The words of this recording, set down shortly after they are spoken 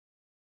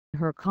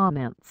Her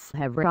comments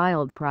have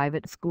riled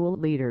private school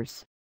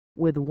leaders,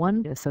 with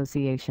one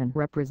association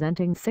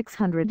representing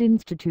 600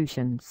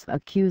 institutions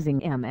accusing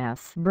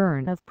Ms.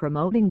 Byrne of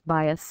promoting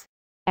bias,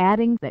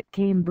 adding that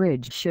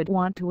Cambridge should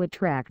want to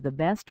attract the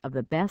best of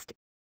the best.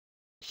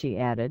 She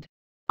added,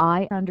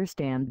 "I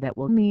understand that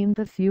will mean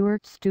that fewer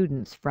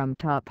students from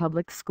top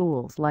public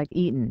schools like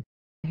Eton,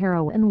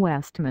 Harrow and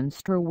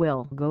Westminster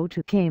will go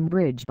to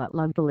Cambridge, but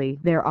luckily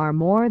there are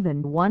more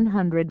than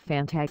 100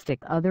 fantastic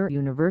other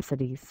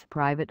universities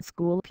private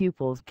school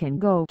pupils can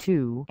go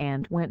to,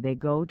 and when they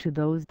go to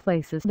those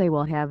places they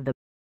will have the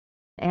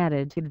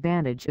added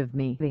advantage of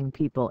meeting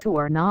people who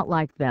are not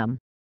like them."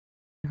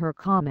 Her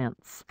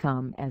comments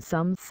come as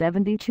some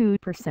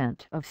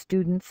 72% of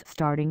students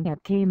starting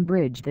at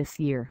Cambridge this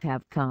year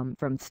have come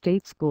from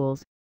state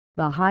schools,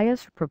 the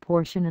highest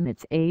proportion in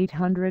its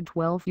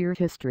 812-year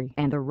history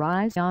and a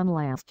rise on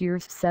last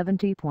year's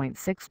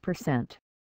 70.6%.